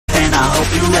I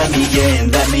hope you let me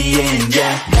in,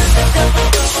 yeah.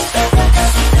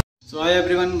 So hi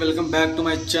everyone, welcome back to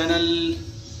my channel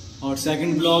और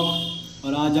second blog.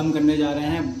 और आज हम करने जा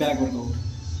रहे हैं back workout.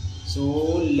 So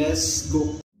let's go.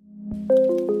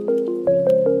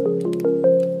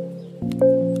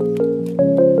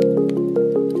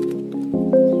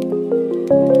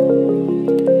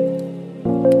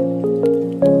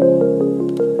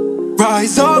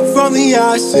 Rise up from the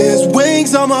ashes,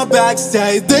 wings on my back,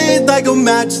 stay lit like a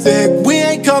matchstick. We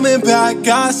ain't coming back,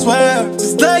 I swear.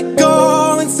 Just let go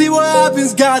and see what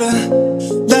happens. Gotta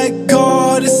let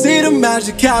go to see the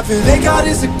magic happen. They got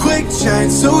us a quick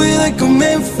change, so we like them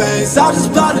in phase. I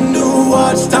just bought a new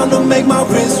watch, time to make my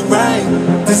wrist ring.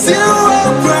 The zero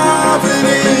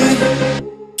gravity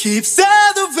keeps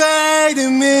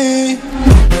elevating me.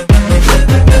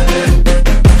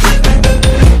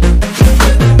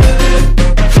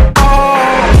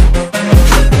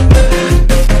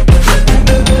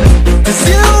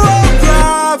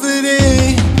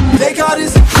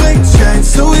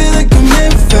 So we like them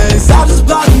in phase. I just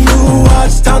bought a new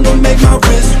watch, time to make my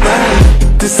wrist ring.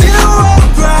 The zero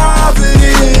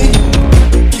gravity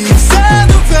keeps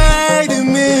elevating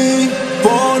me.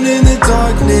 Born in the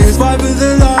darkness, fight for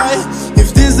the light.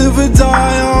 If this ever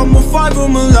die, I'ma fight for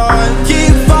my life.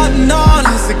 Keep fighting on,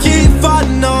 yes, I keep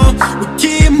fighting on. We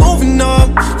keep moving up,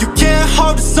 you can't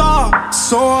hold us up.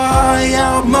 So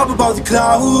I'm up above the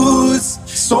clouds.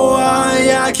 So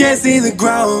I can't see the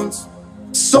ground.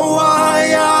 So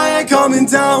I ain't coming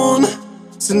down.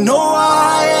 So no,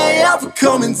 I ain't ever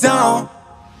coming down.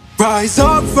 Rise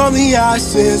up from the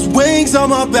ashes, wings on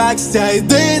my back, stay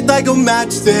lit like a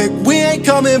matchstick. We ain't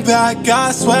coming back,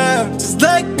 I swear. Just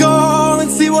let go and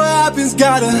see what happens.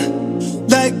 Gotta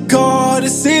let go to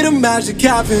see the magic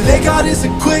happen. They got us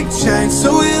a quick change,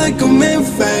 so we like them in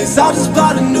phase. I just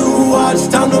bought a new watch,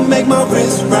 time to make my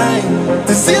wrist ring.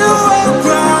 The zero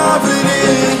gravity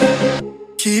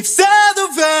keeps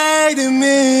elevating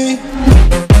me.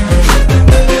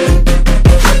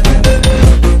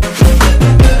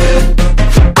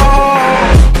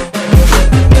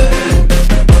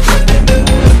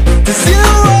 The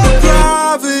zero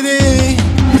gravity,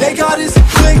 they got us a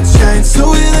quick change, so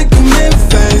we like them in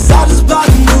phase. I just bought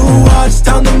a new watch,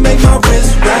 time to make my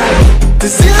wrist ring. The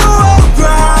zero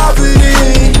gravity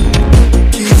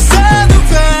keeps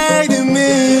elevating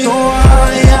me. So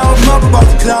I'm up above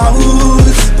the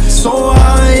clouds. So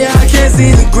I can't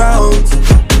see the ground.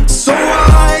 So I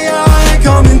ain't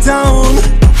coming down.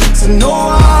 So no,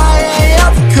 I ain't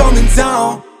ever coming down.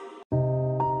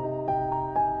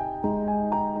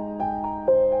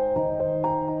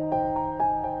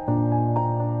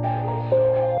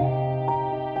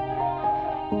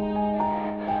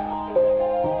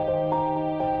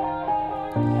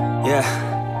 Yeah.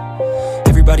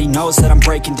 Everybody knows that I'm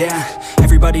breaking down.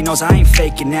 Everybody knows I ain't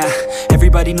faking now.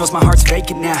 Everybody knows my heart's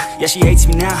vacant now. Yeah, she hates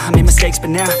me now, I made mistakes but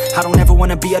now I don't ever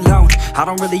wanna be alone. I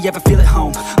don't really ever feel at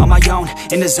home. On my own,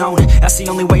 in the zone, that's the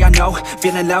only way I know.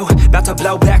 Feeling low, about to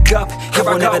blow back up. Here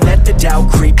I won't ever let the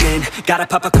doubt creep in. Gotta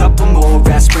pop a couple more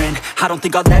aspirin. I don't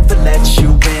think I'll ever let you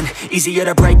in. Easier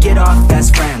to break it off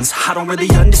best friends. I don't really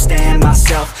understand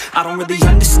myself. I don't really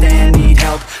understand, need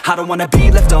help. I don't wanna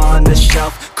be left on the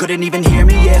shelf. Couldn't even hear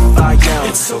me if I yelled.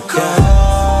 It's so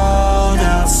cold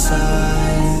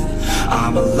outside,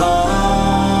 I'm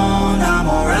alone, I'm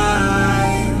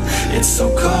alright. It's so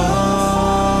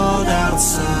cold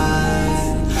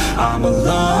outside, I'm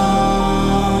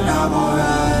alone, I'm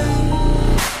alright.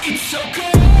 It's so cold.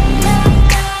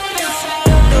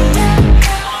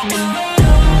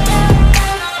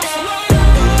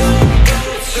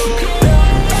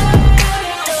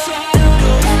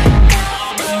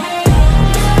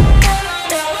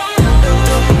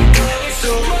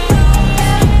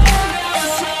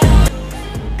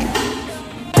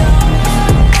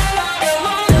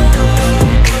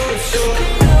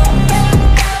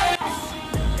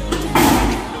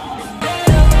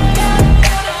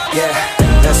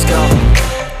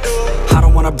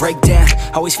 Break down,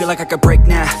 always feel like I could break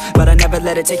now, but I never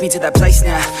let it take me to that place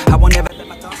now. I won't ever let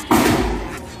my thoughts get me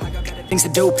now. I got better things to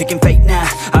do, picking fate now.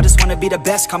 I just wanna be the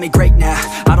best, call me great now.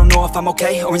 I don't know if I'm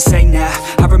okay or insane now.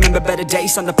 I remember better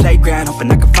days on the playground, hoping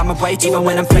I can find my way to even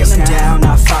when I'm feeling down,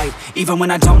 I fight. Even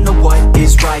when I don't know what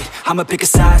is right, I'ma pick a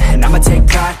side and I'ma take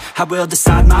pride. I will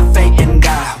decide my fate and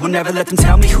I will never let them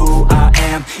tell me who I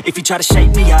am. If you try to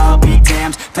shape me, I'll be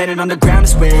damned. Planet on the ground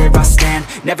is where I stand.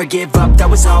 Never give up, that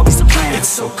was always the plan. It's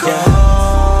so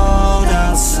cold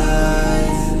outside,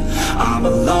 I'm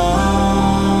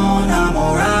alone, I'm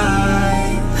alright.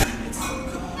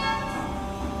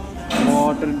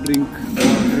 Water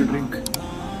drink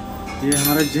ये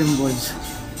हमारा gym boys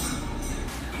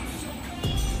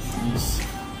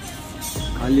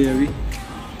खाली अभी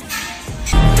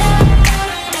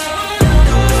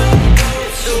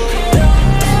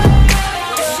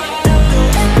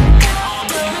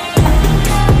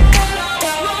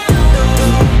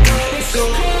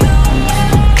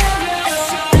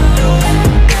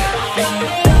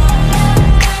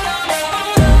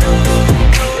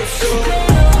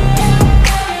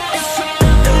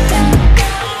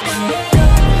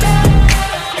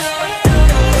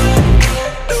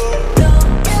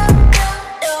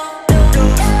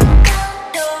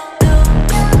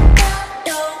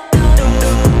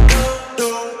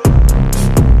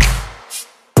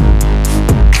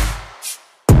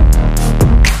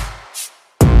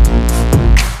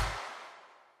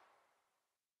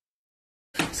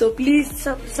So please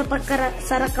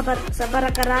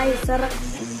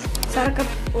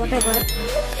whatever.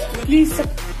 Please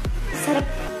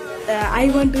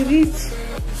I want to reach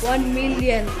 1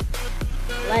 million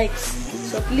likes.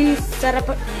 So please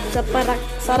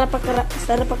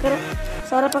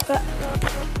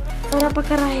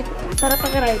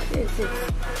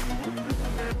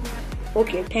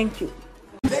Okay, thank you.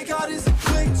 They got us a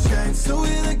quick change, so we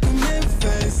like a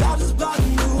face. I'll just block